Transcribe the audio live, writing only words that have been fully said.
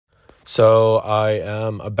So I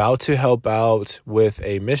am about to help out with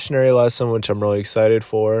a missionary lesson, which I'm really excited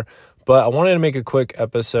for. But I wanted to make a quick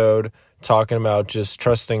episode talking about just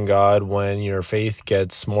trusting God when your faith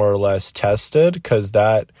gets more or less tested, because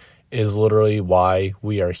that is literally why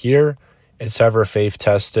we are here. It's to have our faith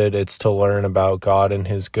tested. It's to learn about God and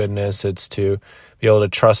his goodness. It's to be able to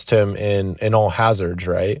trust him in all hazards,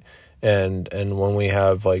 right? And when we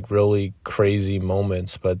have like really crazy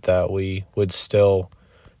moments, but that we would still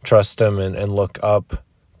trust him and look up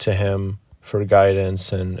to him for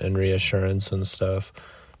guidance and reassurance and stuff.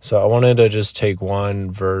 So I wanted to just take one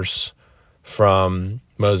verse from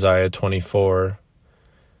Mosiah 24.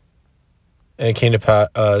 And it came to pass,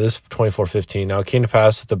 this 24:15. Now it came to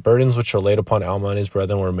pass that the burdens which are laid upon Alma and his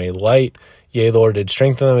brethren were made light. Yea, the Lord did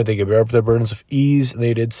strengthen them, and they could bear up their burdens with ease, and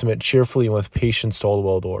they did submit cheerfully and with patience to all the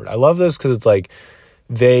will of the Lord. I love this because it's like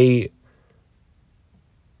they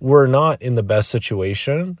were not in the best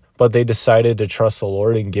situation, but they decided to trust the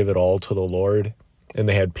Lord and give it all to the Lord. And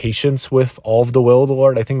they had patience with all of the will of the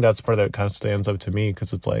Lord. I think that's part that kind of stands up to me,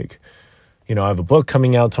 because it's like, I have a book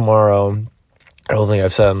coming out tomorrow. I don't think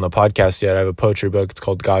I've said on the podcast yet. I have a poetry book. It's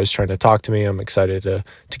called God is Trying to Talk to Me. I'm excited to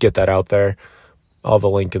get that out there. I'll have a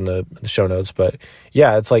link in the show notes. But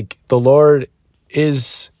yeah, it's like the Lord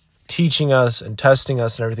is teaching us and testing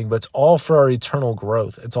us and everything, but it's all for our eternal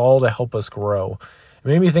growth. It's all to help us grow. It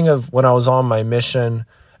made me think of when I was on my mission.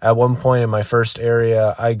 At one point in my first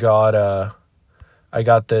area, I got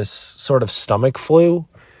this sort of stomach flu,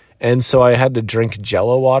 and so I had to drink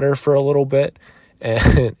Jello water for a little bit,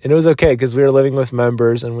 and it was okay because we were living with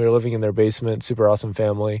members and we were living in their basement. Super awesome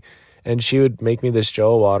family, and she would make me this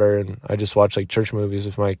Jello water, and I just watched like church movies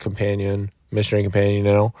with my missionary companion,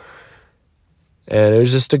 and it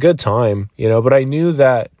was just a good time, But I knew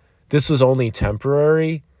that this was only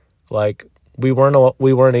temporary. Like we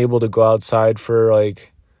weren't able to go outside for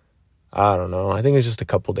like, I don't know. I think it was just a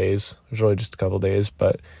couple days. It was really just a couple days,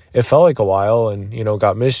 but it felt like a while, and,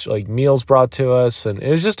 got meals brought to us, and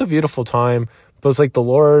it was just a beautiful time. But it's like the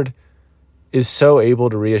Lord is so able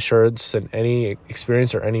to reassure us in any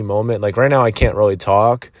experience or any moment. Like right now I can't really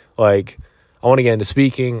talk. Like I want to get into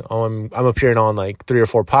speaking. I'm appearing on like 3 or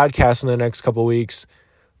 4 podcasts in the next couple of weeks,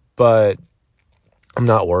 but I'm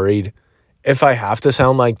not worried. If I have to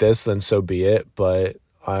sound like this, then so be it. But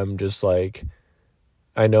I'm just like,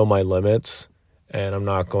 I know my limits, and I'm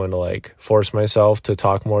not going to like force myself to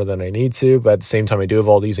talk more than I need to. But at the same time, I do have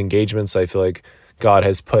all these engagements I feel like God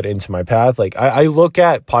has put into my path. Like I look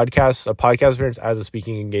at a podcast appearance as a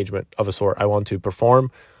speaking engagement of a sort. I want to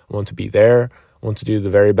perform. I want to be there. I want to do the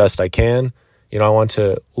very best I can. I want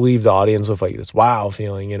to leave the audience with like this wow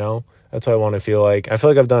feeling, That's what I want to feel like. I feel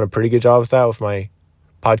like I've done a pretty good job with that with my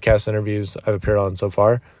podcast interviews I've appeared on so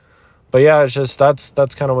far. But yeah, it's just that's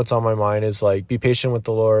kind of what's on my mind is like be patient with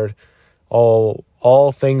the Lord.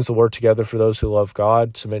 All things will work together for those who love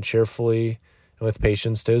God. Submit cheerfully and with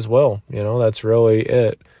patience to his will. That's really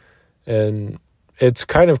it. And it's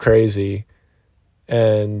kind of crazy.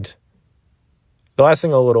 And the last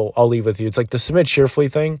thing I'll leave with you, it's like the submit cheerfully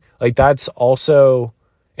thing. Like that's also,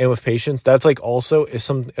 and with patience, that's like also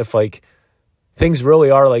if like things really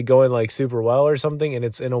are like going like super well or something, and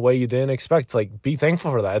it's in a way you didn't expect, it's like be thankful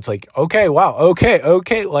for that. It's like, okay, wow,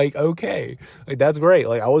 okay, like that's great.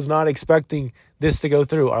 Like I was not expecting this to go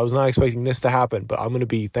through. I was not expecting this to happen, but I'm going to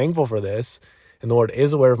be thankful for this. And the Lord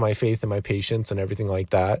is aware of my faith and my patience and everything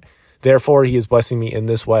like that. Therefore, he is blessing me in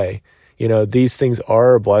this way. These things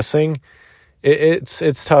are a blessing.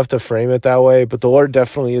 It's tough to frame it that way, but the Lord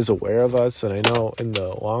definitely is aware of us. And I know in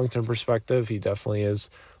the long-term perspective, he definitely is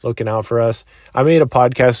looking out for us. I made a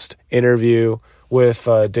podcast interview with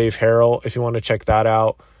Dave Harrell. If you want to check that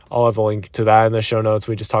out, I'll have a link to that in the show notes.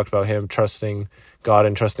 We just talked about him trusting God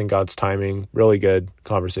and trusting God's timing. Really good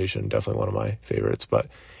conversation. Definitely one of my favorites. But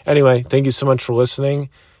anyway, thank you so much for listening.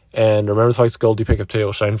 And remember, the flight's gold you pick up today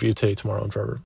will shine for you today, tomorrow, and forever.